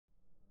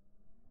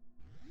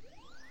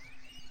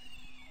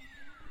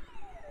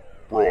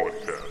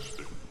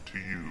Broadcasting to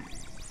you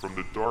from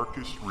the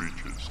darkest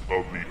reaches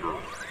of the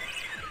earth.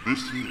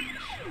 This is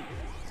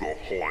the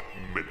Haunt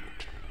Minute.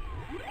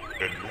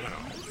 And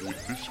now,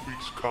 with this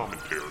week's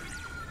commentary,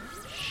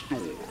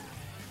 Storm.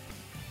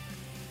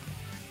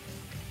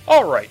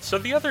 Alright, so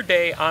the other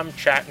day I'm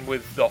chatting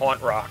with the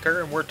Haunt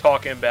Rocker, and we're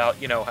talking about,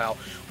 how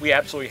we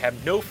absolutely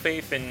have no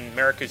faith in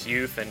America's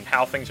youth and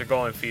how things are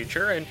going in the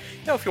future. And,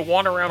 if you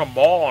wander around a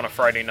mall on a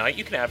Friday night,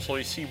 you can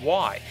absolutely see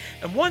why.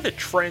 And one of the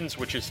trends,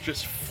 which is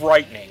just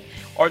frightening,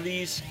 are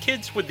these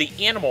kids with the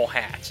animal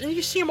hats. And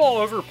you see them all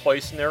over the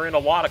place, and they're in a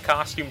lot of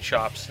costume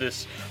shops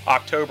this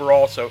October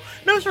also.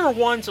 And those are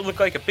ones that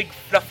look like a big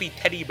fluffy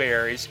teddy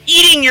bear is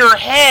eating your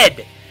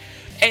head!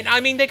 And,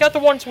 they got the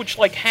ones which,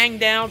 hang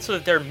down so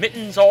that they're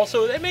mittens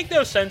also. They make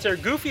no sense. They're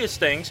goofiest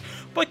things.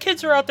 But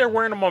kids are out there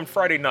wearing them on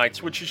Friday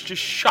nights, which is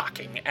just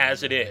shocking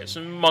as it is.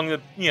 Among the,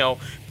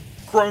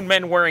 grown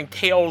men wearing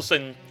tails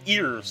and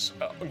ears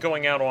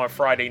going out on a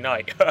Friday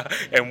night.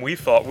 And we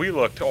thought we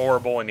looked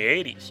horrible in the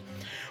 80s.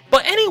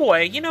 But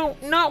anyway,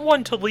 not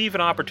one to leave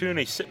an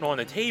opportunity sitting on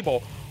the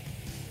table.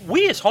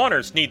 We as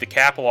haunters need to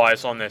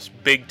capitalize on this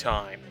big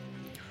time.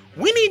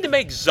 We need to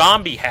make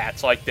zombie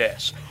hats like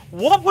this.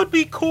 What would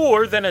be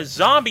cooler than a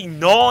zombie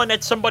gnawing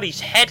at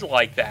somebody's head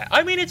like that?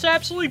 It's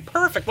absolutely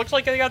perfect. Looks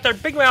like they got their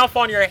big mouth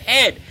on your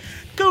head.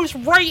 Goes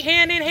right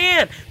hand in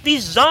hand.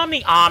 These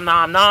zombie Om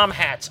Nom Nom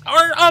hats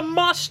are a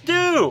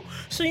must-do.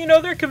 So,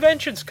 there are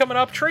conventions coming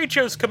up, trade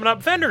shows coming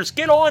up, vendors,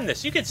 get on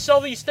this. You can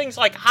sell these things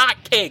like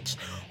hotcakes.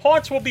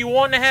 Haunts will be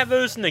wanting to have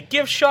those in the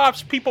gift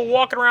shops, people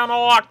walking around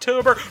all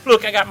October.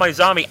 Look, I got my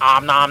zombie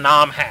Om Nom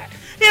Nom hat.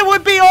 It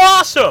would be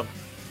awesome!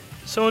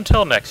 So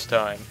until next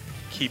time,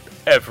 keep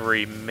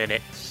every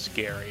minute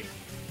scary.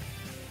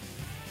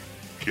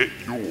 Get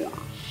your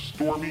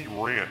Stormy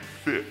Rant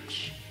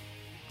fix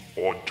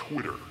on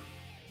Twitter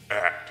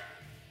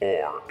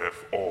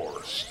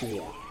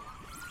 @RFRStorm.